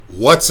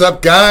What's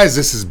up, guys?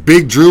 This is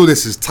Big Drew.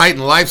 This is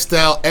Titan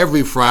Lifestyle.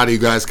 Every Friday, you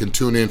guys can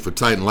tune in for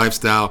Titan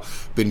Lifestyle.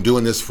 Been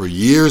doing this for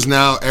years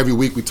now. Every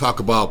week, we talk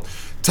about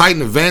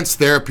Titan events,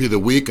 therapy of the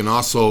week, and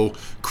also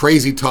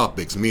crazy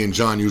topics. Me and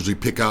John usually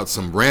pick out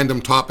some random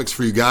topics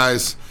for you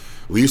guys.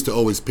 We used to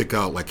always pick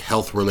out like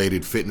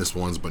health-related fitness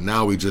ones, but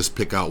now we just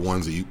pick out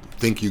ones that you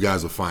think you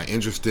guys will find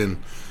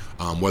interesting,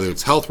 whether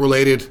it's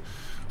health-related,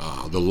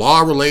 the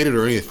law related,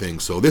 or anything.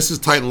 So this is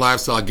Titan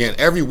Lifestyle again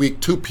every week,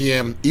 2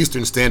 p.m.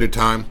 Eastern Standard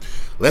Time.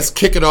 Let's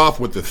kick it off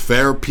with the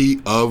therapy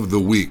of the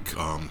week.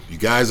 You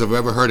guys have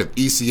ever heard of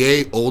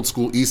ECA, old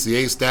school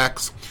ECA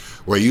stacks,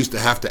 where you used to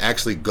have to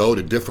actually go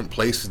to different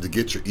places to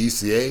get your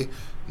ECA?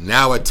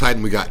 Now at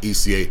Titan we got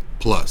ECA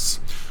Plus.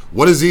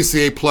 What is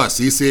ECA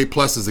Plus? ECA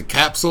Plus is a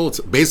capsule. It's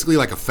basically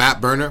like a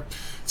fat burner.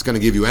 It's going to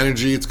give you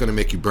energy. It's going to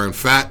make you burn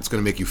fat. It's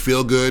going to make you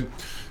feel good.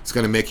 It's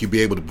going to make you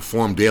be able to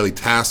perform daily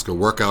tasks or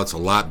workouts a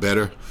lot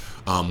better.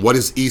 What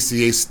does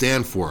ECA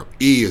stand for?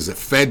 E is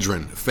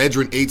ephedrine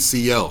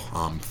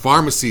HCl,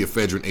 pharmacy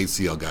ephedrine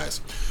HCl, guys.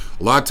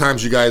 A lot of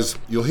times, you guys,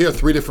 you'll hear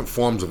 3 different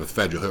forms of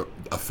ephedra,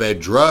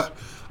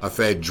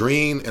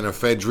 ephedrine, and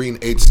ephedrine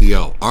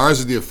HCl. Ours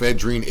is the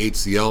ephedrine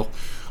HCl.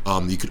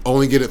 You could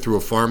only get it through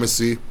a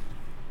pharmacy.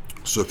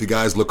 So if you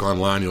guys look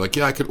online, you're like,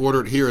 yeah, I could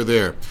order it here or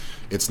there.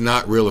 It's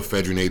not real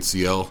ephedrine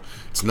HCl.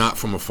 It's not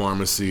from a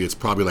pharmacy. It's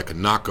probably like a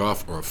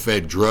knockoff or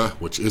ephedra,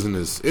 which isn't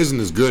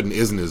as good and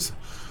isn't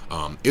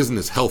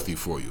as healthy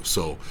for you.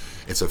 So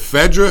it's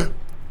ephedra,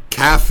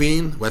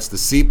 caffeine. That's the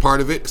C part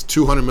of it. It's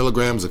 200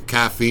 milligrams of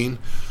caffeine.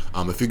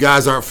 If you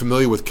guys aren't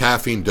familiar with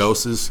caffeine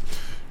doses,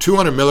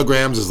 200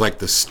 milligrams is like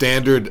the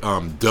standard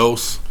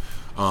dose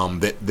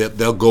that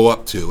they'll go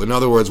up to. In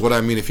other words, what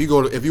I mean, if you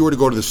were to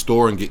go to the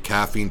store and get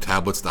caffeine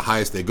tablets, the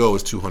highest they go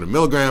is 200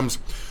 milligrams.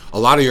 A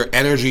lot of your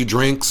energy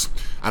drinks,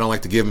 I don't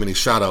like to give them any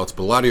shout outs,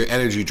 but a lot of your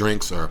energy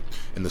drinks are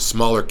in the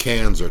smaller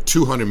cans are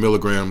 200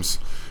 milligrams.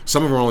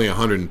 Some of them are only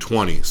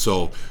 120.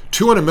 So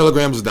 200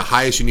 milligrams is the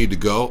highest you need to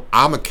go.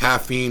 I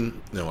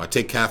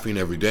take caffeine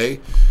every day,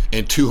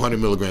 and 200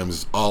 milligrams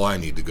is all I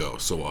need to go.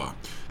 So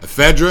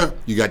ephedra,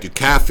 you got your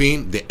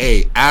caffeine. The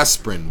A,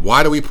 aspirin.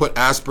 Why do we put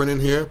aspirin in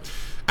here?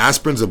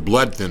 Aspirin's a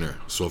blood thinner.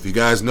 So if you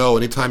guys know,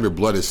 anytime your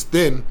blood is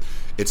thin,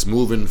 it's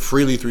moving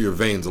freely through your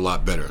veins a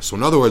lot better. So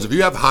in other words, if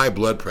you have high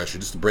blood pressure,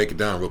 just to break it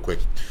down real quick,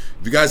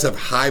 if you guys have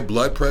high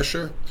blood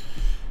pressure,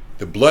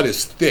 the blood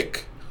is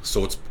thick.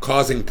 So it's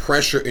causing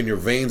pressure in your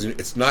veins, and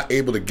it's not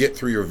able to get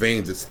through your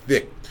veins. It's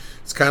thick.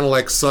 It's kind of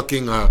like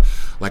sucking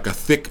like a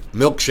thick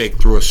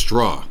milkshake through a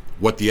straw.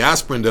 What the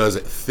aspirin does,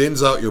 it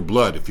thins out your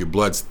blood. If your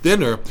blood's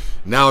thinner,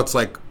 now it's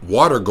like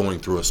water going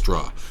through a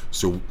straw.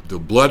 So the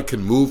blood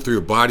can move through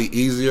your body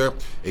easier.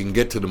 It can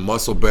get to the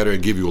muscle better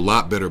and give you a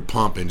lot better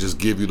pump and just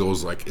give you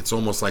those, like, it's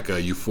almost like a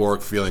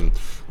euphoric feeling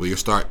where you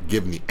start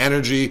giving the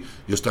energy,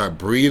 you start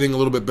breathing a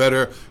little bit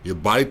better, your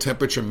body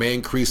temperature may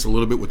increase a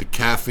little bit with the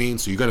caffeine,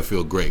 so you're going to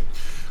feel great.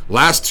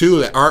 Last two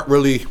that aren't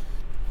really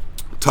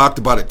talked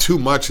about it too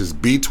much is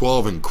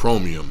B12 and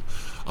chromium.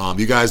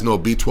 You guys know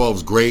B12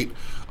 is great.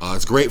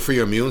 It's great for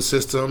your immune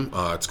system.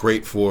 It's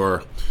great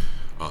for,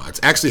 it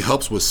actually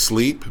helps with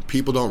sleep.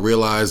 People don't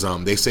realize,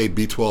 they say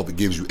B12, it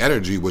gives you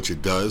energy, which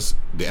it does.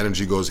 The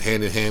energy goes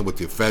hand in hand with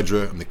the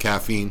ephedra and the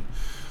caffeine.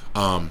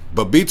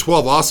 But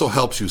B12 also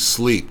helps you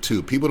sleep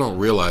too. People don't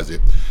realize it.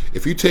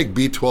 If you take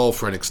B12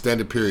 for an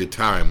extended period of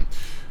time,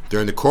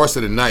 during the course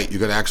of the night, you're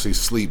going to actually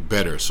sleep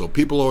better. So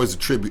people always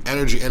attribute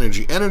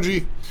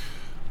energy.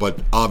 But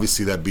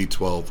obviously that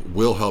B12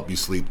 will help you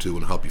sleep too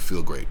and help you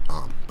feel great.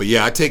 But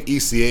yeah, I take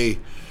ECA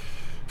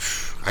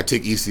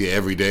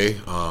every day.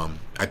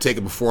 I take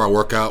it before I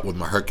work out with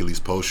my Hercules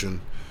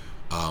potion.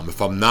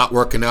 If I'm not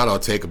working out, I'll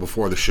take it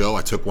before the show.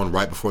 I took one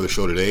right before the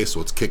show today,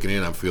 so it's kicking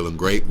in. I'm feeling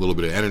great, a little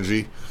bit of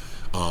energy.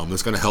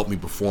 It's going to help me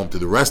perform through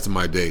the rest of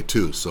my day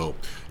too. So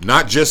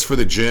not just for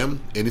the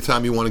gym.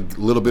 Anytime you want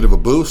a little bit of a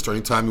boost, or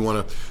anytime you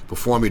want to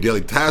perform your daily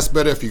tasks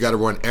better, if you got to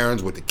run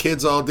errands with the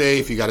kids all day,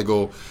 if you got to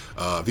go,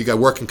 if you got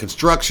to work in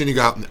construction, you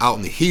got out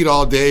in the heat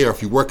all day, or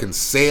if you work in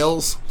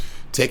sales,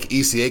 take an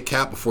ECA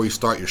cap before you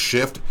start your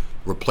shift,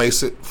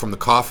 replace it from the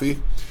coffee,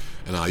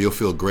 and you'll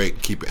feel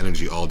great. Keep your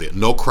energy all day.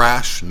 No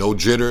crash, no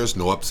jitters,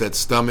 no upset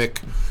stomach.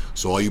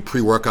 So all you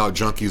pre-workout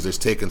junkies that's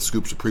taking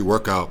scoops of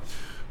pre-workout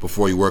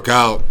before you work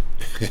out,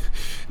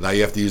 now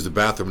you have to use the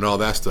bathroom and all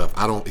that stuff.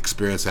 I don't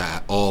experience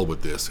that at all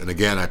with this. And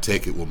again, I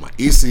take it with my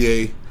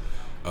ECA.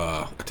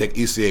 I take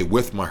ECA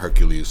with my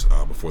Hercules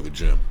before the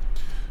gym.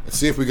 Let's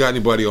see if we got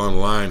anybody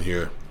online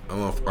here. I don't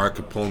know if Art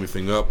could pull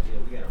anything up.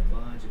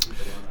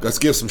 Let's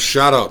give some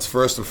shout outs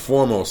first and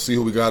foremost. See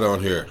who we got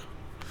on here.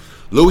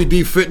 Louis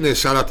D Fitness.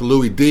 Shout out to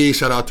Louis D.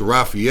 Shout out to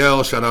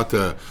Raphael. Shout out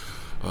to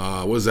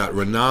what is that?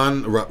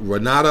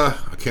 Renata.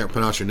 I can't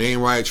pronounce your name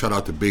right. Shout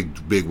out to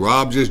Big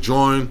Rob just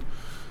joined.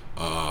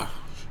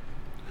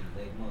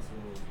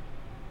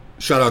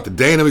 Shout out to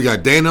Dana. We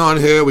got Dana on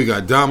here. We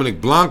got Dominic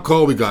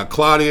Blanco. We got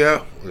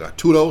Claudia. We got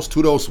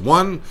Tudos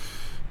 1.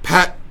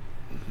 Pat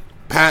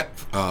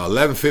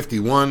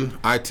 1151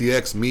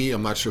 ITX me.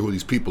 I'm not sure who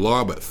these people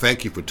are, but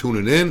thank you for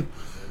tuning in.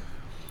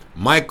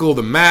 Michael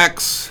the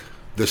Max.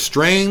 The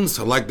Strains,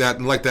 I like that. I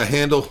like that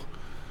handle.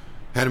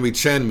 Henry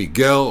Chen,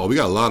 Miguel. Oh, we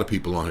got a lot of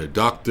people on here.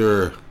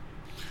 Doctor.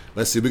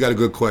 Let's see, we got a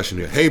good question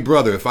here. Hey,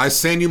 brother, if I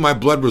send you my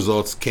blood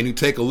results, can you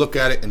take a look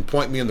at it and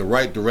point me in the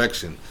right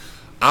direction?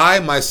 I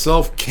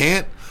myself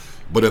can't,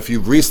 but if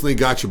you've recently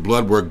got your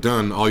blood work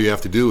done, all you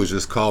have to do is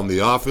just call in the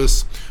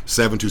office,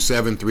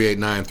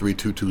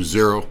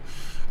 727-389-3220.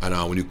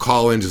 And when you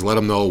call in, just let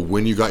them know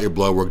when you got your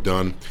blood work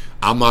done.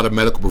 I'm not a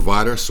medical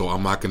provider, so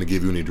I'm not going to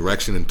give you any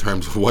direction in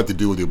terms of what to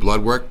do with your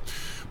blood work.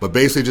 But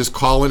basically, just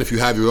call in. If you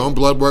have your own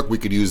blood work, we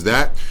could use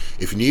that.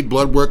 If you need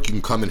blood work, you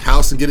can come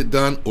in-house and get it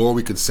done, or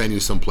we could send you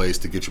someplace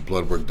to get your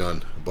blood work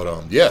done.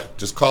 But yeah,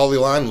 just call the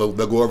line. They'll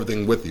go over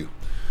everything with you.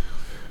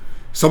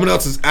 Someone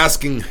else is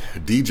asking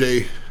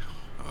DJ,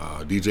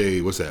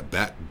 what's that,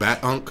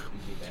 Bat-Unk?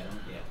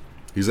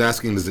 He's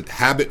asking, is it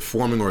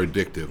habit-forming or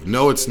addictive?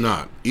 No, it's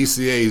not.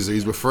 ECAs,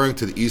 he's referring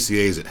to the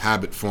ECAs at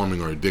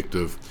habit-forming or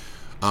addictive.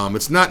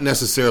 It's not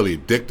necessarily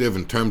addictive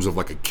in terms of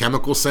like a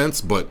chemical sense,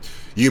 but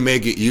you may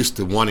get used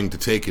to wanting to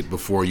take it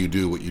before you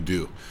do what you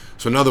do.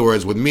 So in other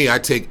words, with me, I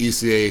take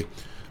ECA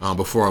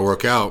before I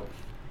work out.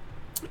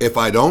 If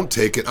I don't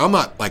take it, I'm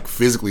not like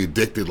physically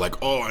addicted, like,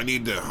 oh, I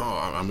need to,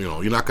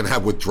 you're not going to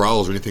have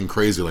withdrawals or anything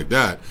crazy like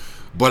that.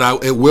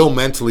 But it will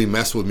mentally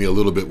mess with me a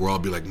little bit where I'll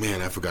be like,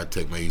 man, I forgot to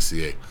take my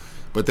ECA.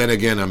 But then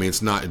again,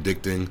 it's not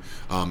addicting.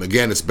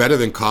 Again, it's better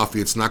than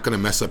coffee. It's not going to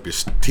mess up your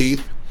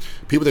teeth.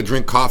 People that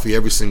drink coffee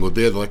every single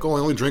day, they're like, oh, I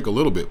only drink a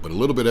little bit. But a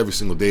little bit every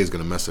single day is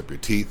going to mess up your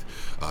teeth.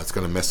 It's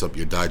going to mess up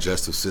your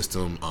digestive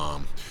system.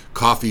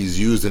 Coffee is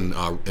used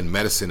in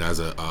medicine as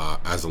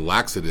a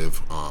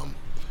laxative.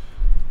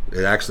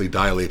 It actually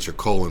dilates your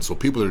colon. So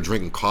people that are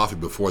drinking coffee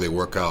before they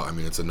work out,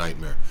 it's a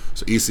nightmare.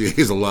 So ECA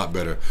is a lot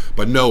better.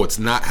 But no, it's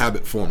not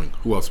habit forming.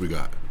 Who else we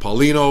got?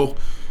 Paulino.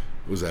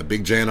 Who's that?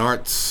 Big Jan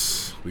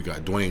Arts. We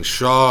got Dwayne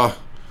Shaw.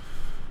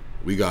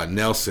 We got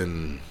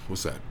Nelson.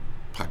 What's that?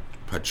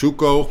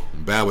 Pachuco.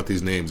 I'm bad with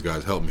these names,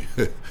 guys. Help me.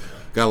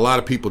 Got a lot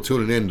of people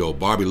tuning in, though.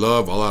 Barbie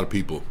Love, a lot of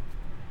people.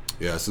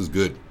 Yeah, this is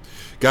good.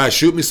 Guys,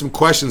 shoot me some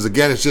questions.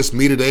 Again, it's just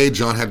me today.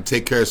 John had to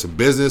take care of some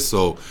business.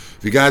 So if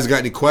you guys got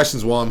any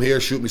questions while I'm here,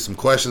 shoot me some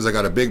questions. I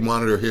got a big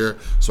monitor here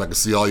so I can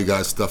see all you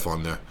guys' stuff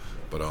on there.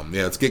 But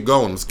yeah, let's get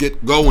going.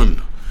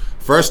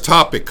 First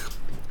topic,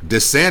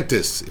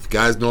 DeSantis. If you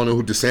guys don't know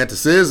who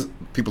DeSantis is,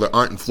 people that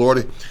aren't in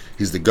Florida,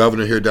 he's the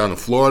governor here down in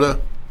Florida.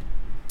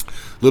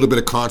 A little bit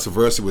of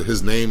controversy with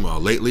his name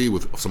lately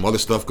with some other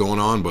stuff going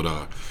on.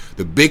 But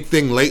the big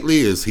thing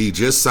lately is he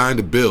just signed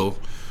a bill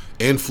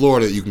in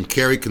Florida that you can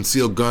carry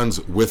concealed guns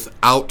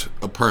without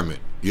a permit.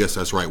 Yes,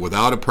 that's right,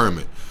 without a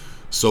permit.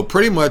 So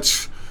pretty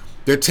much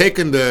they're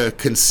taking the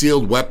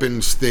concealed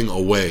weapons thing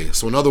away.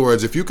 So in other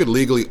words, if you could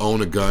legally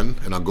own a gun,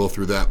 and I'll go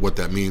through that, what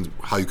that means,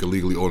 how you can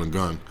legally own a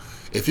gun.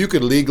 If you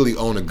could legally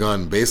own a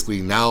gun,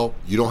 basically now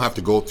you don't have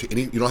to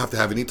you don't have to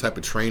have any type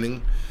of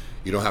training.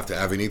 You don't have to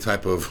have any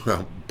type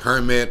of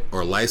permit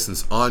or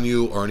license on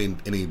you or any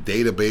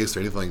database or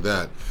anything like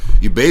that.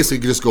 You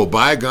basically just go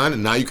buy a gun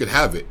and now you can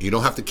have it. You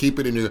don't have to keep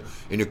it in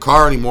your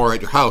car anymore at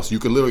your house. You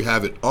can literally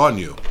have it on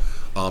you.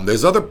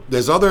 There's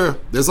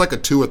like a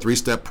 2 or 3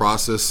 step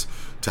process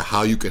to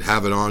how you could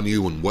have it on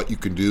you and what you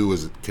can do.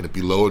 Can it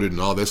be loaded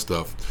and all this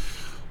stuff?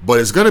 But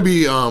it's gonna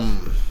be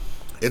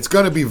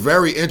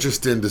very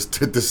interesting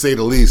to say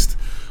the least.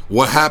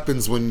 What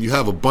happens when you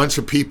have a bunch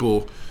of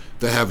people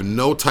that have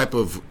no type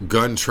of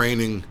gun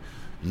training,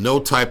 no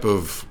type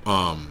of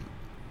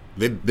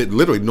they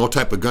literally no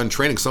type of gun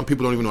training. Some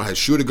people don't even know how to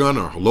shoot a gun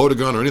or load a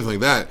gun or anything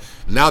like that.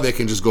 Now they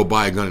can just go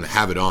buy a gun and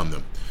have it on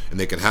them, and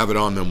they can have it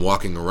on them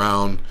walking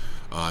around.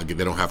 They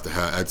don't have to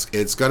have.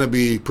 It's gonna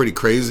be pretty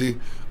crazy.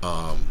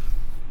 I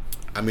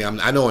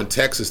know in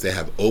Texas they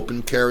have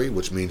open carry,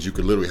 which means you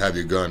could literally have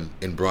your gun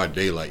in broad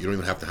daylight. You don't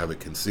even have to have it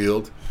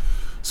concealed.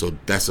 So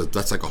that's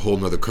like a whole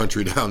nother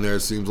country down there,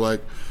 it seems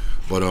like.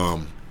 But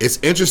it's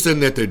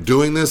interesting that they're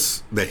doing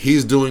this, that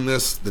he's doing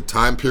this, the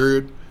time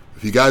period.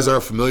 If you guys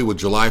are familiar with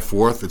July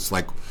 4th, it's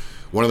like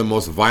one of the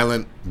most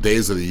violent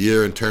days of the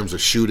year in terms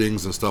of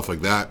shootings and stuff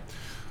like that.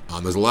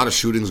 There's a lot of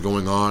shootings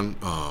going on.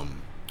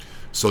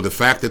 So the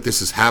fact that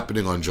this is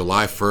happening on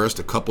July 1st,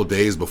 a couple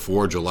days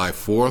before July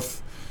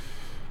 4th,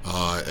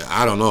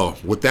 I don't know.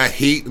 With that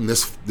heat and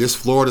this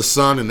Florida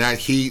sun and that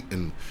heat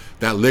and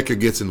that liquor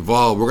gets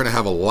involved, we're going to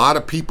have a lot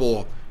of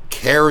people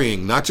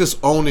carrying, not just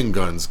owning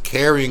guns,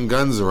 carrying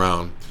guns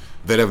around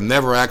that have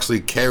never actually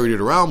carried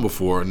it around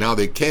before. Now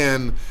they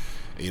can.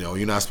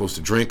 You're not supposed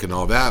to drink and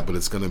all that, but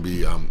it's going to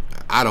be,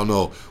 I don't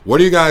know.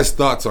 What are you guys'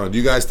 thoughts on it? Do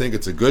you guys think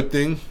it's a good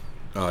thing?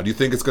 Do you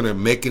think it's going to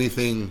make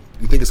anything,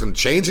 do you think it's going to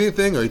change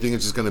anything, or do you think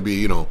it's just going to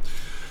be,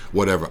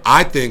 whatever?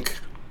 I think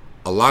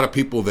a lot of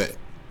people that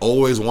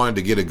always wanted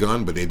to get a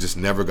gun, but they just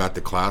never got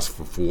the class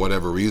for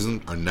whatever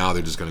reason, are now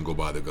they're just going to go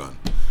buy the gun.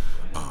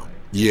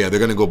 Yeah, they're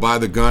going to go buy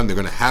the gun. They're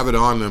going to have it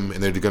on them,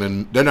 and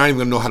they're not even going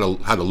to know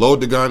how to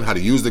load the gun, how to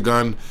use the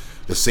gun,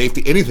 the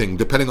safety, anything,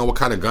 depending on what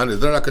kind of gun it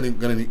is. They're not going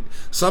to.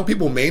 Some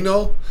people may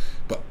know,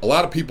 but a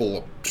lot of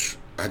people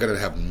are going to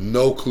have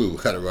no clue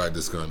how to ride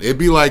this gun. It'd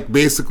be like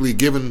basically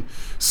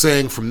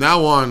saying from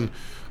now on,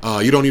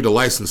 you don't need a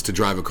license to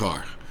drive a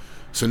car.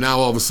 So now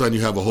all of a sudden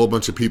you have a whole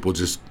bunch of people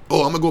just, I'm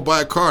going to go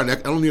buy a car and I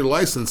don't need a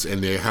license,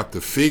 and they have to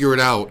figure it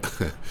out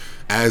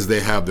as they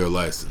have their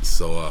license.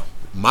 So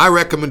my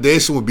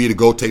recommendation would be to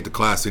go take the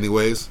class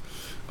anyways.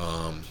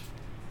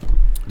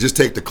 Just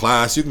take the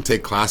class. You can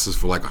take classes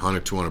for like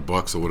 $100,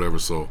 $200 or whatever.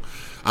 So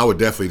I would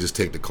definitely just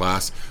take the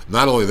class.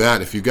 Not only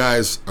that, if you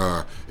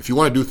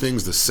want to do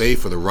things the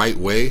safe or the right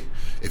way,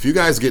 if you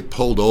guys get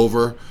pulled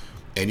over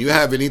and you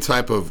have any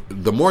type of,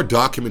 the more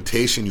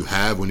documentation you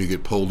have when you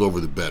get pulled over,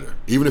 the better,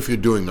 even if you're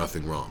doing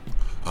nothing wrong.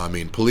 I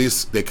mean,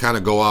 police, they kind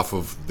of go off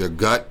of their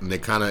gut, and they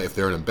kind of, if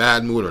they're in a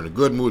bad mood or in a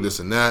good mood, this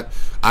and that.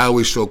 I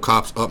always show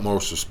cops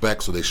utmost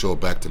respect, so they show it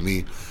back to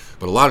me.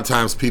 But a lot of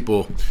times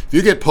people, if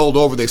you get pulled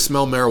over, they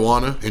smell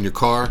marijuana in your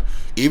car.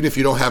 Even if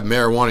you don't have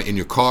marijuana in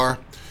your car,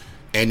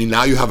 and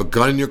now you have a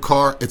gun in your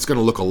car, it's going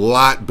to look a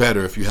lot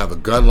better if you have a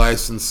gun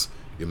license,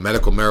 your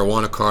medical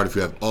marijuana card, if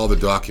you have all the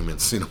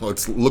documents. It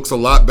looks a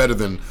lot better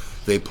than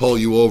they pull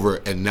you over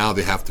and now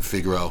they have to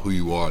figure out who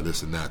you are,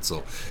 this and that.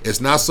 So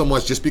it's not so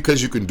much just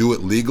because you can do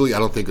it legally, I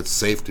don't think it's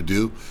safe to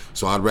do.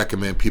 So I'd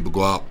recommend people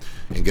go out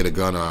and get a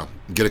gun,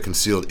 get it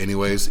concealed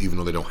anyways, even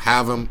though they don't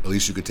have them. At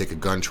least you could take a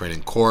gun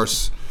training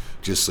course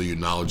just so you're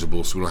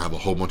knowledgeable, so we don't have a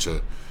whole bunch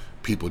of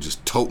people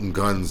just toting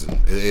guns,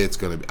 and it's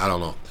going to be, I don't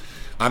know.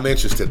 I'm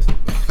interested.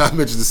 I'm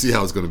interested to see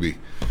how it's going to be.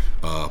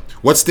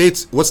 What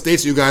states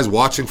are you guys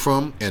watching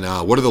from, and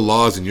what are the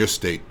laws in your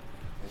state?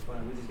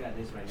 We just got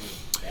this right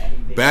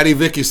here. Batty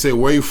Vicky said,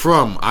 "Where are you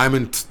from?" I'm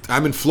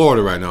in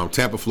Florida right now. I'm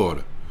Tampa,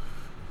 Florida.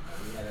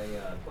 We had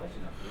a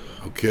question up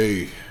here.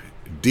 Okay.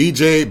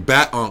 DJ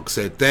Batunk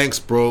said, "Thanks,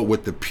 bro.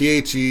 With the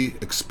PHE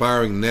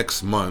expiring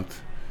next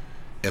month,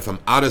 if I'm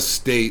out of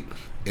state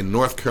in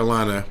North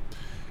Carolina,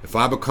 if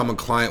I become a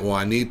client, will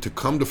I need to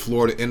come to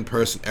Florida in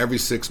person every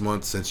 6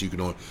 months since you can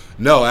only..."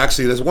 No,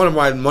 actually, that's one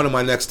of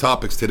my next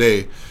topics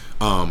today.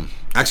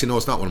 Actually, no,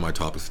 it's not one of my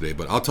topics today,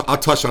 but I'll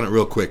touch on it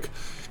real quick.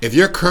 If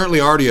you're currently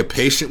already a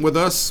patient with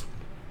us,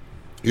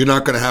 you're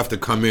not going to have to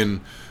come in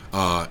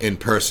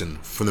person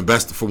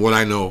from what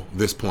I know at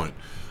this point.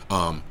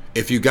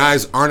 If you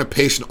guys aren't a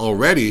patient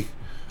already,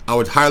 I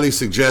would highly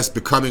suggest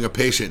becoming a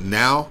patient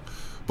now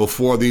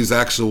before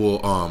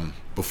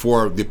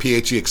before the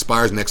PHE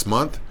expires next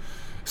month.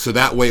 So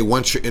that way,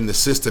 once you're in the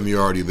system,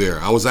 you're already there.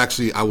 I was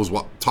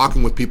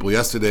talking with people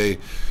yesterday,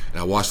 and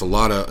I watched a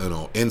lot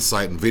of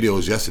insight and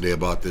videos yesterday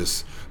about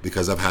this,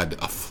 because I've had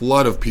a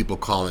flood of people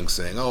calling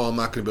saying, I'm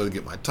not going to be able to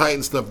get my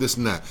Titan stuff, this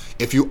and that.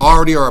 If you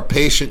already are a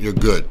patient, you're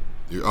good.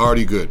 You're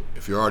already good.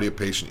 If you're already a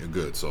patient, you're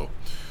good. So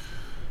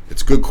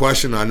it's a good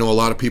question. I know a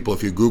lot of people,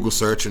 if you Google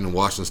searching and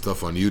watching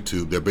stuff on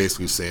YouTube, they're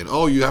basically saying,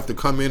 you have to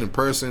come in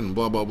person and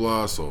blah, blah,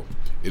 blah. So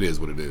it is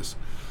what it is.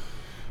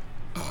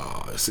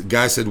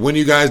 Guy said, "When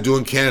you guys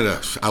doing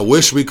Canada?" I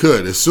wish we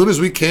could. As soon as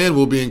we can,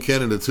 we'll be in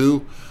Canada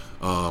too.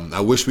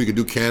 I wish we could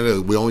do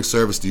Canada. We only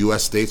service the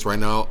U.S. states right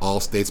now, all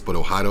states but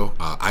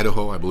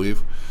Idaho, I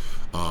believe.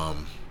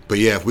 But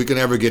yeah, if we can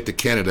ever get to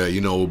Canada,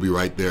 we'll be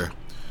right there.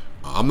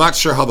 I'm not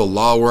sure how the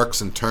law works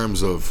in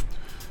terms of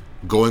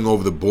going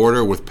over the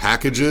border with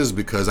packages,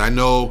 because I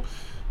know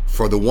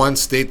for the one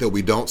state that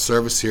we don't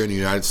service here in the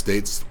United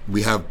States,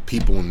 we have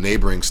people in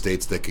neighboring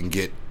states that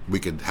we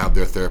could have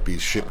their therapy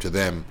shipped to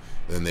them,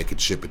 and then they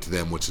could ship it to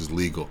them, which is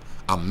legal.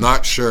 I'm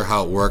not sure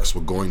how it works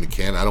with going to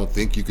Canada. I don't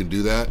think you can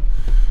do that,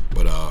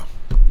 but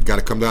got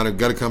to come down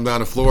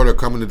to Florida,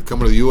 coming to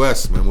the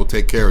U.S. Man, we'll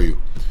take care of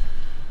you.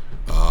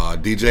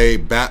 DJ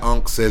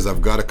Batunk says,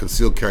 "I've got a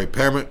concealed carry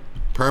permit.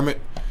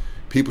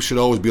 People should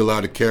always be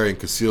allowed to carry and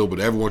conceal,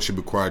 but everyone should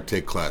be required to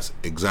take class."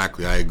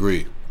 Exactly, I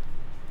agree.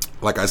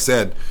 Like I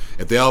said,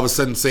 if they all of a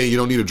sudden say you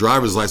don't need a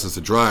driver's license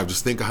to drive,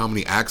 just think of how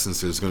many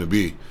accidents there's going to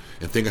be,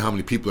 and think of how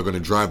many people are going to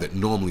drive that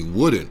normally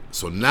wouldn't.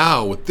 So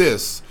now with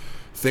this,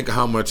 think of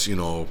how much, I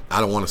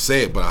don't want to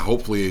say it, but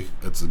hopefully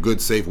it's a good,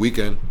 safe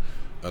weekend,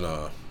 and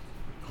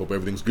hope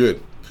everything's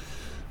good.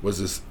 What's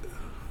this?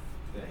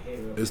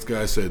 This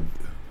guy said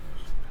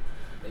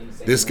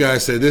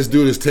this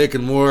dude is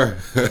taking more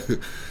than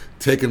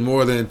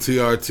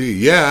TRT.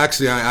 Yeah,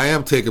 actually, I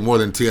am taking more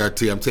than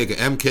TRT. I'm taking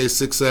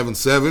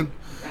MK677.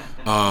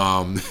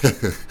 I'm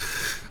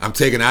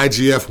taking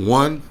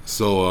IGF-1.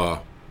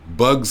 So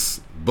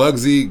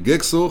Bugsy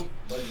Gixel.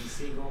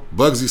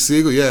 Bugsy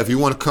Siegel. Yeah, if you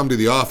want to come to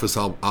the office,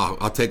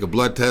 I'll take a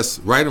blood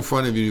test right in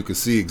front of you. You can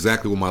see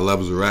exactly where my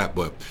levels are at.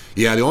 But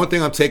yeah, the only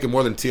thing I'm taking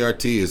more than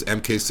TRT is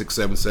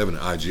MK677 and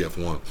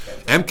IGF-1.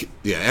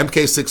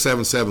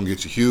 MK677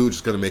 gets you huge.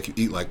 It's gonna make you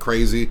eat like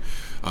crazy.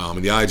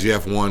 And the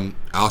IGF-1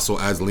 also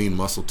adds lean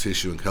muscle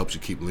tissue and helps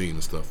you keep lean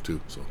and stuff too.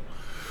 So,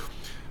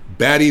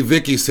 Batty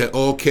Vicky said,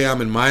 "Okay,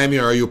 I'm in Miami.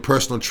 Are you a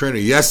personal trainer?"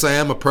 Yes, I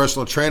am a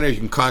personal trainer. You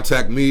can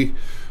contact me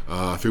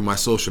through my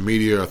social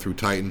media or through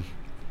Titan.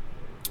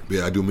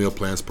 Yeah, I do meal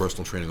plans,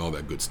 personal training, all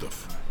that good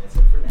stuff.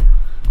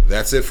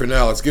 That's it for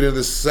now. Let's get into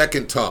the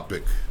second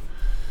topic.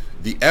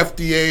 The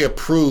FDA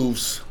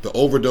approves the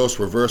overdose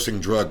reversing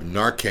drug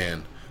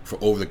Narcan for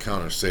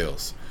over-the-counter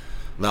sales.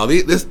 Now,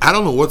 this I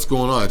don't know what's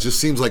going on. It just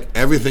seems like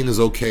everything is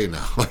okay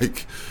now.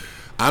 Like,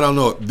 I don't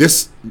know.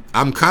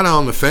 I'm kind of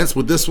on the fence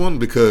with this one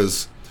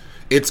because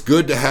it's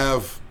good to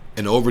have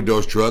an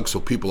overdose drug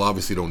so people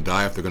obviously don't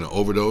die if they're going to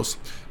overdose.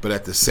 But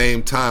at the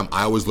same time,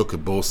 I always look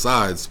at both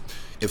sides.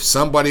 If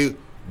somebody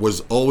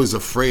was always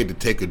afraid to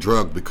take a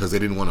drug because they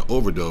didn't want to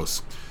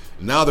overdose,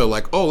 now they're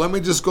like, oh, let me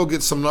just go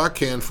get some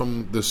Narcan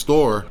from the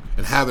store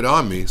and have it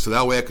on me so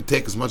that way I could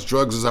take as much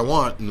drugs as I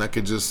want and I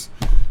could just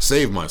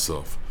save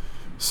myself.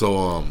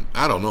 So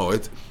I don't know.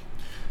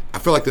 I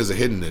feel like there's a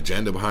hidden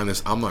agenda behind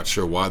this. I'm not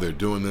sure why they're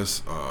doing this.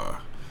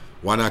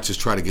 Why not just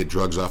try to get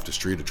drugs off the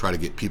street or try to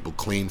get people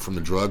clean from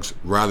the drugs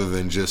rather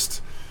than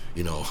just,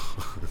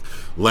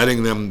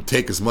 letting them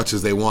take as much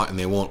as they want and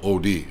they won't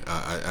OD.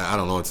 I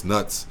don't know. It's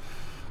nuts.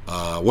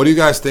 What do you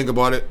guys think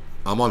about it?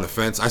 I'm on the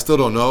fence. I still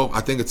don't know. I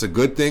think it's a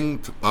good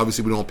thing.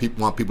 Obviously, we don't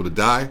want people to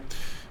die.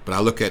 But I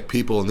look at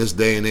people in this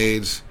day and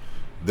age,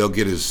 they'll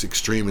get as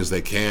extreme as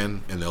they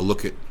can, and they'll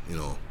look at,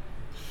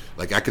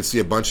 like I could see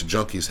a bunch of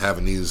junkies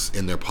having these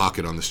in their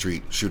pocket on the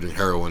street, shooting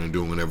heroin and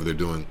doing whatever they're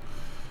doing,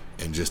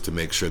 and just to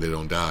make sure they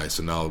don't die.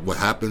 So now what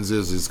happens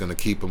is it's going to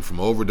keep them from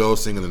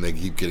overdosing, and then they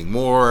keep getting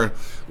more.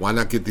 Why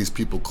not get these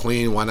people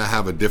clean? Why not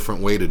have a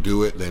different way to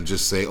do it than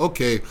just say,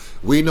 okay,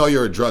 we know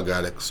you're a drug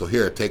addict, so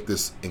here, take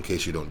this in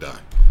case you don't die.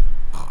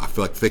 I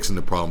feel like fixing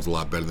the problem's a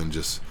lot better than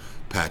just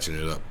patching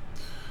it up.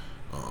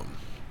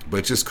 But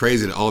it's just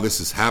crazy that all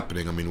this is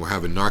happening. I mean, we're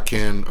having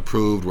Narcan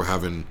approved.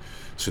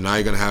 So now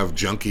you're going to have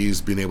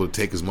junkies being able to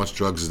take as much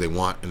drugs as they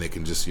want, and they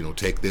can just,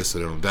 take this so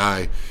they don't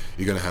die.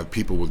 You're going to have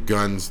people with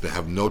guns that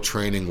have no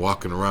training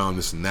walking around,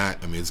 this and that.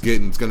 I mean, it's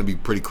going to be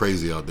pretty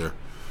crazy out there.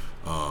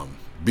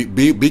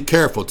 Be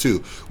careful,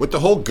 too. With the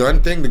whole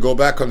gun thing, to go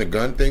back on the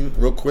gun thing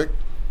real quick,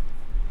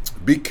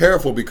 be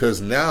careful because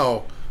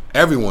now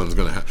everyone's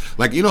going to have,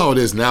 like, how it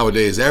is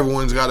nowadays.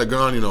 Everyone's got a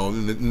gun,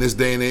 in this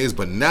day and age,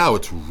 but now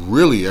it's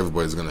really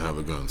everybody's going to have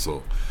a gun.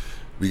 So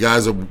you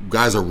guys are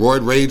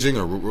roid raging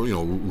or,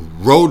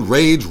 road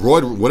rage,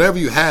 whatever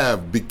you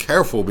have, be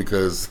careful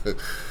because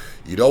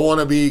you don't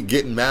want to be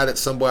getting mad at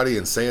somebody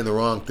and saying the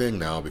wrong thing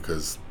now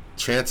because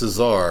chances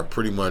are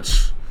pretty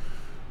much,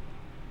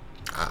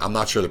 I'm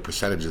not sure the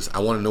percentages. I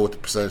want to know what the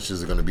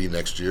percentages are going to be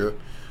next year,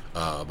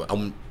 but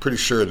I'm pretty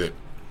sure that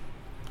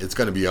it's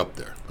going to be up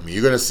there. I mean,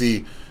 you're going to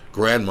see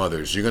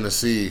grandmothers. You're going to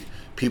see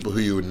people who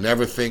you would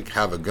never think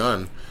have a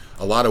gun.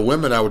 A lot of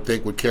women, I would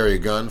think, would carry a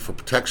gun for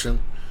protection.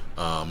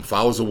 If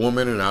I was a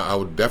woman, and I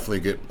would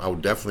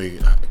definitely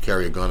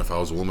carry a gun if I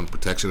was a woman,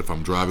 protection if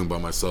I'm driving by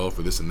myself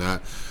or this and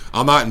that.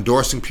 I'm not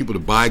endorsing people to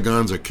buy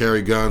guns or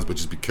carry guns, but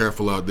just be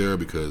careful out there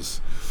because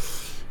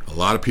a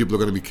lot of people are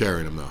going to be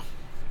carrying them now,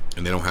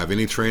 and they don't have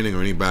any training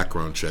or any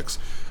background checks.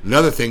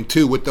 Another thing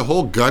too, with the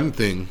whole gun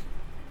thing,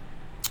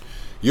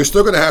 you're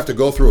still going to have to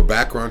go through a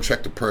background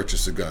check to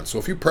purchase a gun. So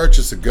if you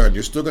purchase a gun,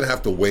 you're still going to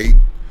have to wait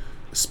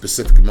a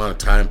specific amount of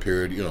time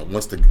period.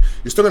 You're still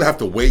going to have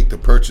to wait to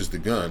purchase the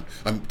gun,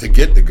 to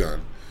get the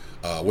gun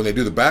when they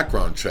do the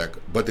background check.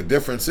 But the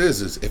difference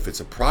is if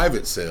it's a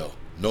private sale,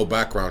 no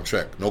background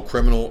check, no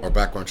criminal or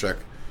background check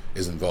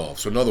is involved.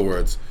 So in other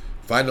words,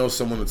 if I know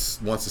someone that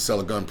wants to sell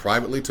a gun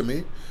privately to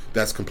me,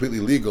 that's completely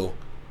legal.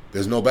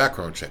 There's no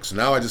background check. So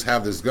now I just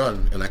have this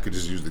gun and I could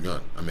just use the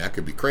gun. I mean, I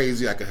could be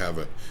crazy. I could have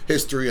a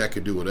history. I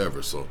could do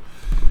whatever. So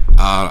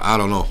I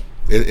don't know.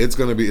 It's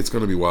gonna be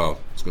wild.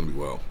 It's gonna be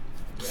wild.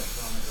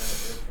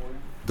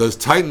 Does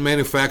Titan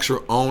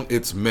manufacturer own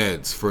its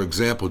meds? For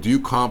example, do you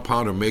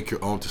compound or make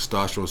your own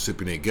testosterone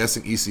cypionate?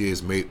 Guessing ECA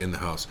is made in the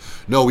house.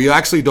 No, we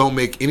actually don't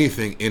make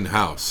anything in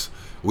house.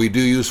 We do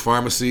use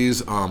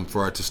pharmacies for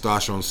our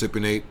testosterone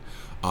cypionate.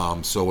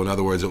 So in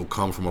other words, it will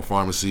come from a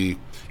pharmacy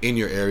in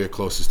your area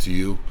closest to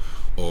you,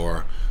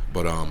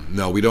 but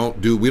no, we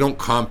don't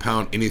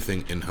compound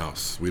anything in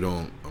house. We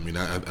don't. I mean,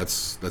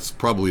 that's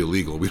probably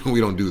illegal.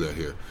 We don't do that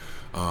here.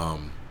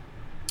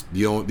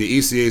 The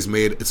ECA is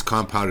made. It's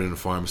compounded in a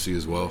pharmacy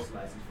as well.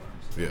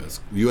 Yeah, it's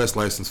U.S.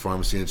 licensed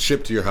pharmacy, and it's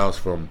shipped to your house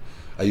from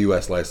a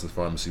U.S. licensed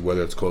pharmacy,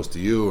 whether it's close to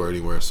you or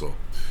anywhere. So.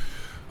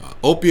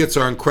 Opiates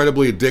are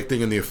incredibly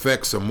addicting and the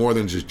effects are more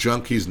than just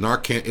junkies.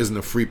 Narcan isn't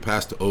a free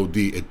pass to OD.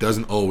 It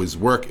doesn't always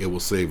work. It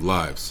will save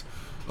lives.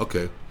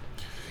 Okay.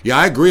 Yeah,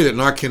 I agree that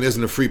Narcan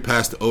isn't a free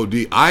pass to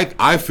OD.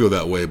 I feel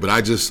that way, but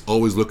I just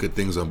always look at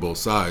things on both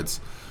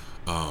sides.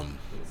 Yeah.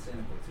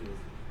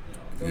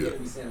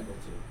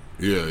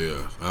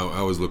 I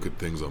always look at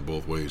things on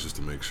both ways just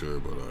to make sure.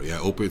 But yeah,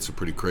 opiates are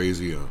pretty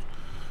crazy.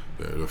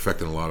 They're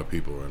affecting a lot of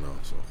people right now.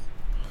 So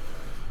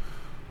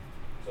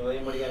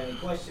anybody got any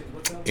questions?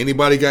 What's up?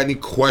 Anybody got any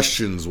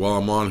questions while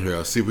I'm on here?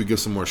 I'll see if we get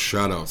some more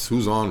shout outs.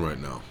 Who's on right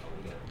now?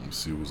 Let me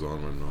see who's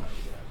on right now.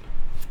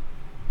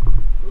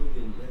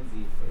 Ruben,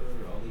 Lindsay,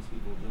 Fur, all these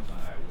people jump on.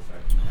 All right, we'll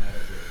start from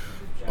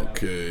that.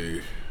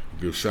 Okay.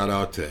 Give a shout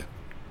out to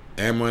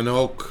Amron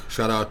Oak.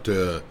 Shout out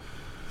to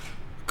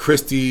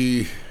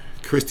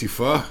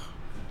Christopher.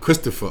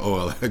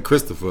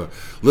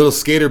 Little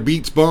Skater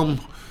Beach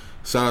Bum.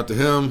 Shout out to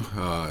him.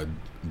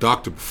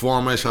 Dr.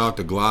 Performer. Shout out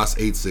to Gloss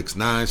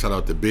 869. Shout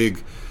out to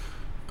Big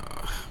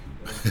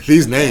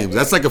These names.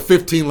 That's like a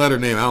 15-letter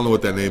name. I don't know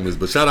what that name is.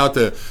 But shout out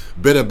to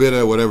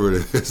Bitta, whatever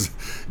it is.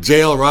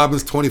 JL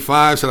Robbins,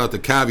 25. Shout out to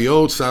Cavi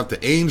Oates. Shout out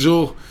to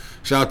Angel.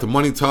 Shout out to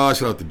Money Toss.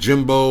 Shout out to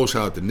Jimbo.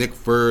 Shout out to Nick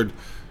Ferd.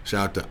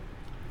 Shout out to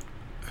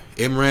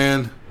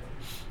Imran.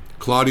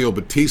 Claudio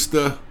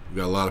Batista. We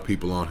got a lot of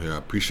people on here. I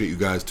appreciate you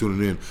guys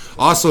tuning in.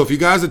 Also, if you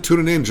guys are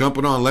tuning in,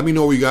 jumping on, let me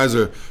know where you guys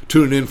are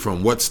tuning in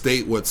from. What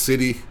state, what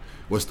city,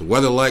 what's the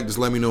weather like? Just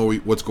let me know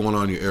what's going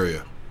on in your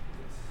area.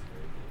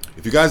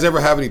 If you guys ever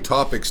have any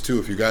topics, too,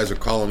 if you guys are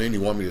calling in, you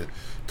want me to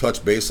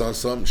touch base on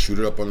something, shoot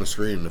it up on the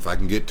screen. And if I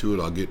can get to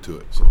it, I'll get to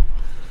it. So,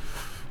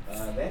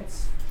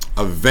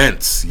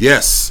 Events,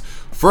 yes.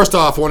 First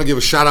off, I want to give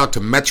a shout out to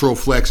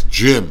Metroflex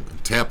Gym in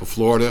Tampa,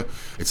 Florida.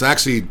 It's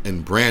actually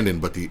in Brandon,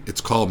 but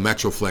it's called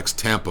Metroflex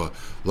Tampa.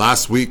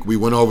 Last week we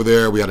went over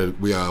there.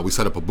 We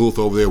set up a booth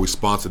over there. We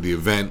sponsored the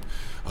event.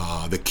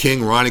 The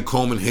King, Ronnie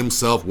Coleman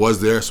himself,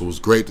 was there, so it was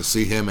great to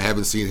see him. I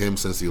haven't seen him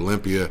since the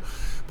Olympia,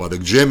 but the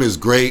gym is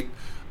great.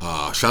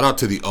 Shout out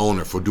to the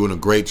owner for doing a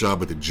great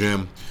job at the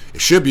gym.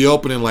 It should be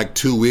open in like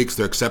 2 weeks.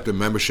 They're accepting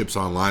memberships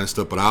online and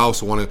stuff. But I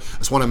also want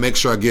to make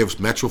sure I give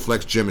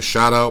Metroflex Gym a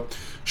shout out.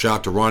 Shout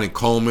out to Ronnie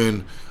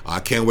Coleman. I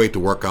can't wait to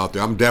work out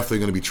there. I'm definitely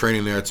going to be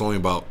training there.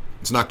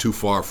 It's not too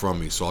far from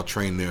me, so I'll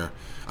train there.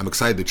 I'm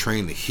excited to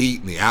train the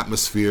heat and the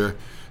atmosphere.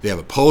 They have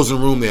a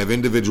posing room. They have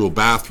individual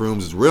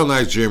bathrooms. It's a real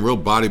nice gym, real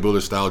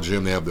bodybuilder style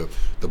gym. They have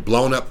the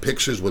blown up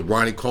pictures with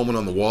Ronnie Coleman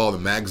on the wall, the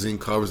magazine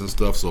covers and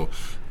stuff. So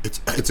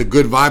it's a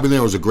good vibe in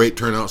there. It was a great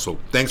turnout. So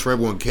thanks for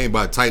everyone who came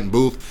by the Titan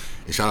booth.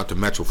 And shout out to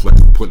Metroflex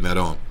for putting that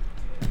on.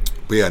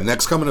 But yeah,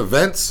 next coming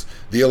events,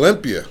 the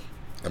Olympia.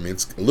 I mean,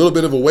 it's a little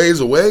bit of a ways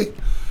away.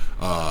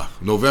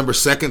 November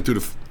 2nd through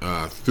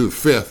the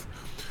 5th.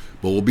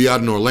 But we'll be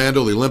out in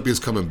Orlando. The Olympia is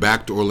coming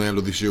back to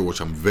Orlando this year,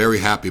 which I'm very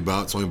happy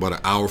about. It's only about an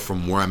hour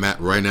from where I'm at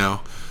right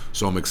now.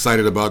 So I'm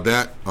excited about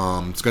that.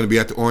 It's going to be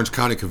at the Orange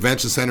County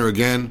Convention Center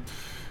again.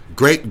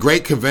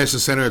 Great convention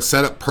center. It's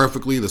set up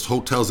perfectly. There's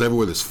hotels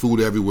everywhere. There's food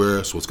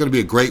everywhere. So it's going to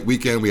be a great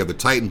weekend. We have the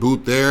Titan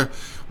booth there.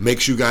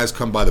 Make sure you guys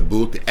come by the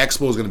booth. The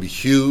expo is going to be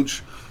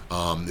huge.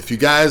 If you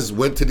guys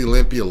went to the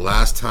Olympia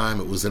last time,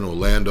 it was in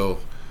Orlando.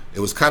 It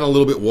was kind of a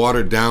little bit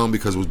watered down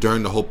because it was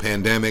during the whole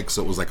pandemic.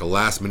 So it was like a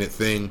last minute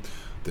thing.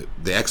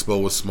 The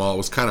expo was small. It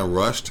was kind of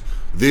rushed.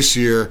 This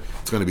year,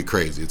 it's going to be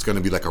crazy. It's going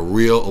to be like a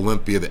real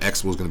Olympia. The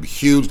expo is going to be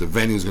huge. The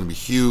venue is going to be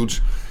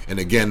huge. And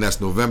again,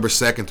 that's November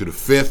 2nd through the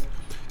 5th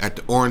at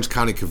the Orange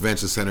County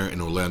Convention Center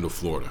in Orlando,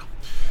 Florida.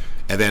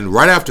 And then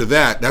right after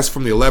that, that's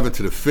from the 11th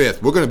to the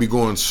 5th, we're going to be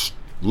going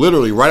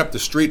literally right up the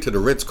street to the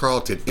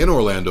Ritz-Carlton in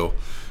Orlando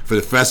for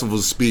the Festivals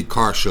of Speed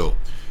car show.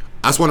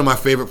 That's one of my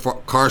favorite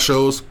car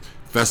shows,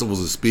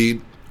 Festivals of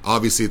Speed.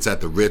 Obviously, it's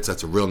at the Ritz.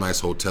 That's a real nice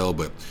hotel.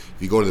 But if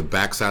you go to the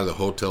back side of the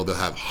hotel, they'll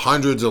have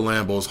hundreds of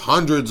Lambos,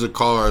 hundreds of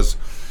cars,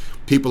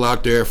 people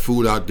out there,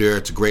 food out there.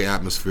 It's a great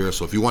atmosphere.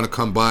 So if you want to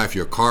come by, if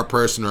you're a car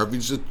person, or if you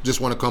just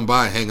want to come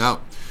by and hang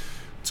out,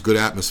 it's a good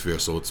atmosphere.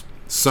 So it's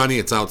sunny.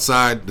 It's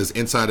outside. There's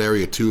inside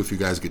area, too, if you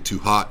guys get too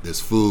hot.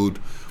 There's food,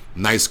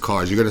 nice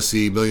cars. You're going to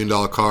see $1 million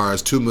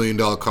cars, $2 million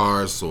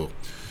cars. So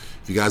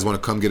if you guys want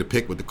to come get a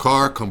pic with the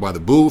car, come by the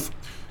booth,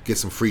 get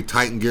some free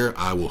Titan gear.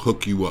 I will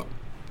hook you up.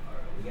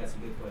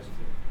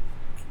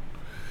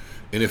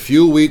 In a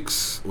few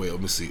weeks, let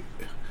me see.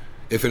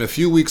 If in a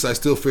few weeks I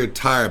still feel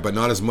tired, but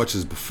not as much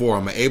as before,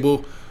 I'm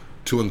able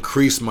to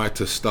increase my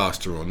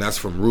testosterone. That's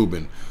from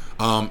Ruben.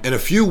 In a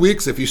few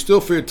weeks, if you still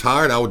feel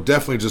tired, I would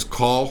definitely just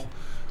call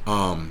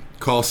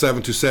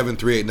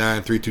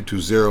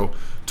 727-389-3220.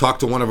 Talk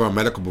to one of our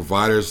medical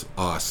providers.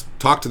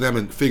 Talk to them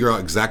and figure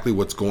out exactly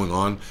what's going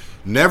on.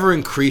 Never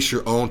increase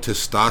your own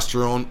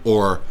testosterone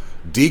or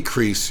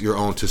decrease your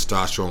own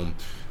testosterone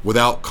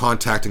without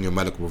contacting your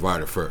medical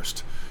provider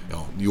first.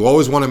 You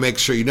always want to make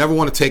sure you never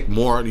want to take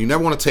more. You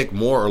never want to take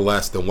more or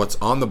less than what's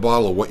on the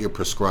bottle or what you're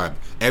prescribed.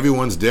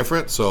 Everyone's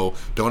different, so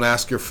don't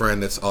ask your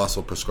friend that's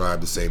also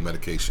prescribed the same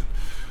medication.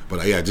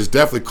 But yeah, just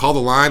definitely call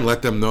the line,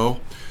 let them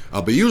know.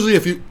 But usually,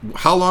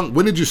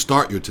 when did you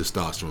start your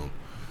testosterone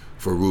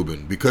for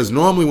Ruben? Because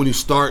normally when you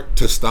start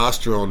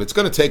testosterone, it's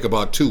going to take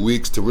about 2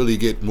 weeks to really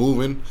get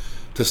moving.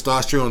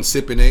 Testosterone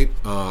cypionate,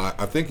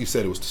 I think you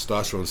said it was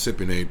testosterone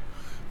cypionate.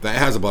 That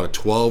has about a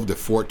 12 to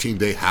 14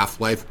 day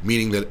half-life,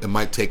 meaning that it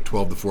might take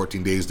 12 to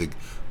 14 days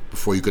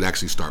before you could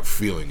actually start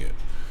feeling it.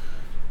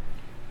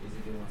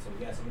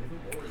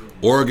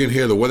 Oregon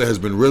here, the weather has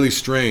been really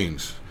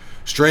strange.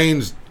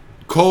 Strange,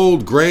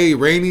 cold, gray,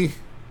 rainy.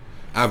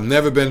 I've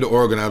never been to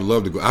Oregon. I'd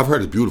love to go. I've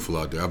heard it's beautiful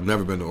out there. I've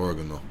never been to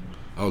Oregon, though.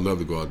 I would love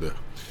to go out there.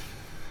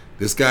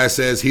 This guy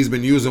says he's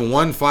been using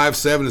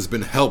 157. It's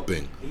been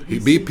helping.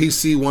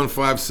 BPC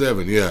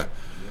 157, yeah.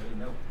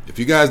 If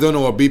you guys don't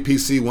know what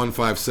BPC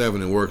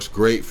 157, it works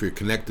great for your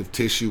connective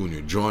tissue and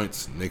your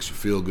joints. It makes you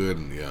feel good.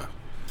 And yeah,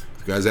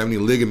 if you guys have any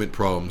ligament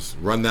problems,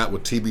 run that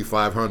with TB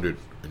 500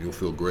 and you'll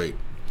feel great.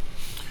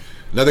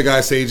 Another guy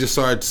say he just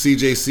started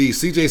CJC.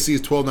 CJC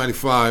is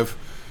 $12.95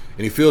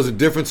 and he feels a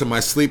difference in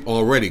my sleep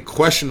already.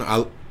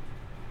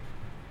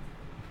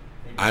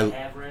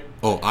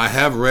 I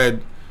have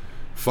read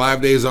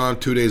 5 days on,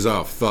 2 days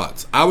off.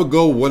 Thoughts? I would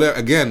go whatever.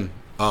 Again,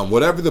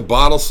 Whatever the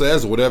bottle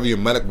says or whatever your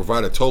medical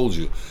provider told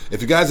you.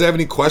 If you guys have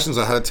any questions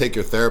on how to take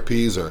your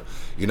therapies or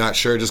you're not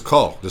sure, just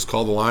call. Just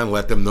call the line,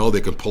 let them know.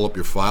 They can pull up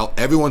your file.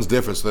 Everyone's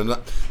different, so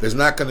you're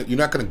not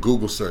gonna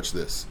Google search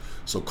this.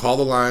 So call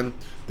the line.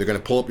 They're gonna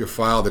pull up your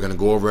file. They're gonna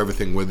go over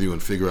everything with you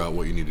and figure out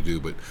what you need to do.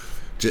 But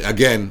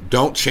again,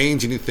 don't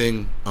change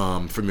anything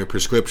from your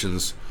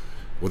prescriptions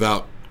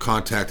without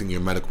contacting your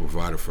medical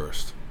provider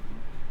first.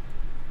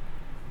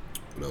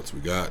 What else we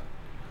got?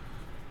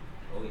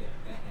 Oh,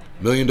 yeah.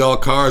 $1 million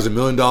cars and $1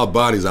 million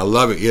bodies. I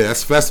love it. Yeah,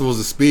 that's Festivals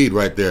of Speed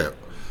right there.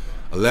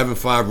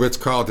 11.5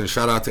 Ritz-Carlton.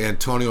 Shout out to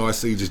Antonio. I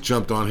see you just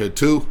jumped on here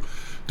too.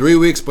 3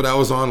 weeks, but I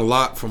was on a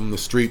lot from the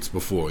streets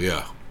before.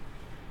 Yeah.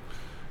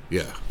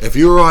 If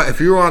you were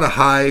on a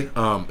high,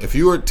 if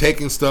you were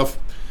taking stuff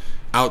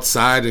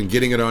outside and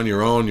getting it on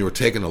your own, you were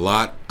taking a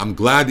lot. I'm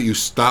glad that you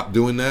stopped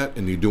doing that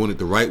and you're doing it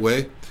the right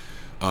way.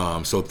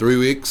 So 3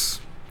 weeks.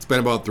 It's been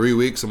about 3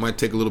 weeks. It might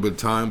take a little bit of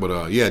time,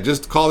 but yeah,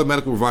 just call the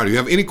medical provider. If you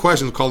have any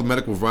questions, call the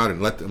medical provider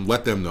and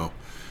let them know,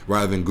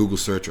 rather than Google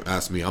search or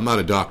ask me. I'm not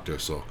a doctor,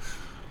 so.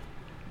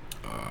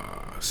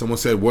 Someone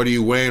said, "What are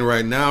you weighing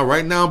right now?"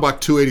 Right now,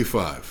 about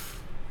 285.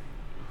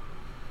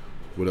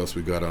 What else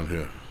we got on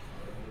here?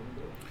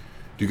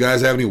 Do you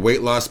guys have any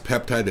weight loss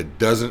peptide that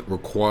doesn't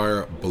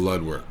require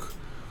blood work?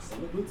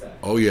 Semaglutide.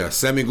 Oh yeah,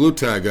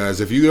 semaglutide, guys.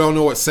 If you don't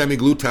know what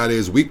semaglutide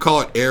is, we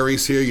call it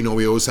Aries here. You know,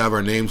 we always have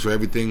our names for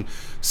everything.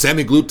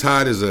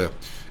 Semaglutide is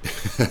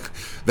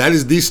that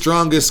is the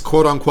strongest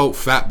quote unquote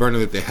fat burner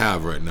that they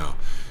have right now.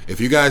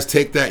 If you guys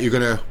take that, you're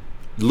gonna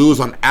lose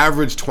on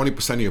average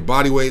 20% of your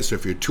body weight. So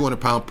if you're a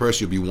 200-pound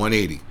person, you'll be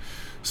 180.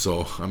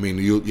 So I mean,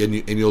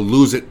 you'll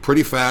lose it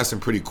pretty fast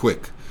and pretty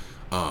quick.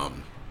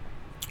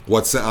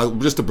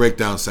 Just to break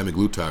down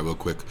semaglutide real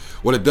quick,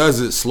 what it does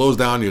is it slows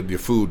down your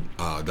food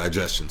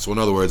digestion. So in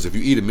other words, if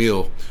you eat a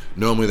meal,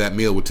 normally that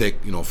meal would take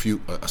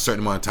a certain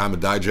amount of time to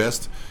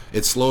digest.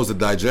 It slows the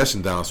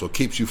digestion down, so it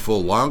keeps you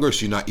full longer,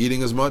 so you're not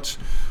eating as much.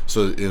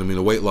 So I mean,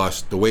 the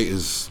weight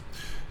is,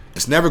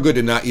 it's never good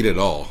to not eat at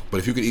all. But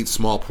if you could eat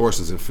small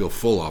portions and feel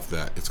full off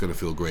that, it's going to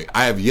feel great.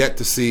 I have yet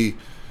to see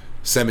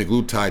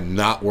semaglutide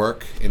not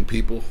work in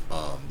people.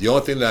 The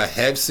only thing that I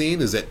have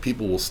seen is that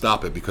people will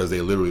stop it because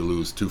they literally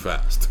lose too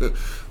fast.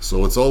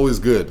 So it's always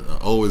good.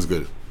 Always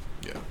good.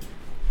 Yeah.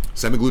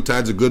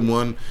 Semaglutide's a good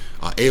one.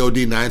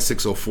 AOD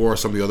 9604 are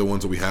some of the other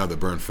ones that we have that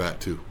burn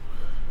fat too.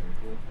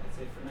 That's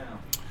it for now.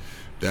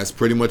 That's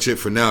pretty much it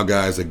for now,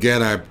 guys.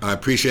 Again, I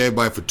appreciate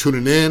everybody for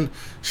tuning in.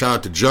 Shout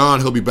out to John.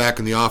 He'll be back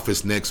in the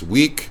office next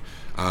week.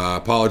 I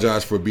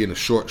apologize for being a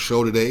short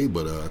show today,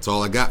 but that's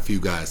all I got for you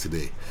guys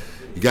today.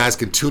 You guys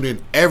can tune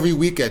in every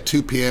week at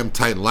 2 p.m.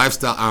 Titan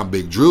Lifestyle. I'm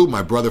Big Drew.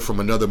 My brother from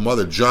another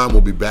mother, John,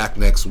 will be back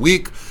next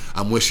week.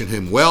 I'm wishing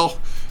him well.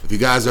 If you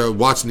guys are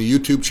watching the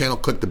YouTube channel,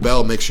 click the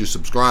bell. Make sure you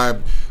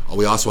subscribe.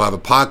 We also have a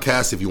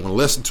podcast. If you want to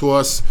listen to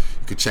us,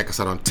 you can check us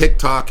out on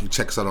TikTok. You can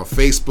check us out on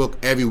Facebook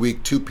every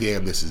week, 2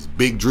 p.m. This is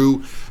Big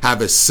Drew.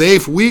 Have a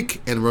safe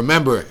week. And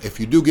remember, if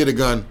you do get a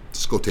gun,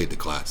 just go take the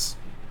class.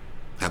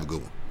 Have a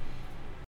good one.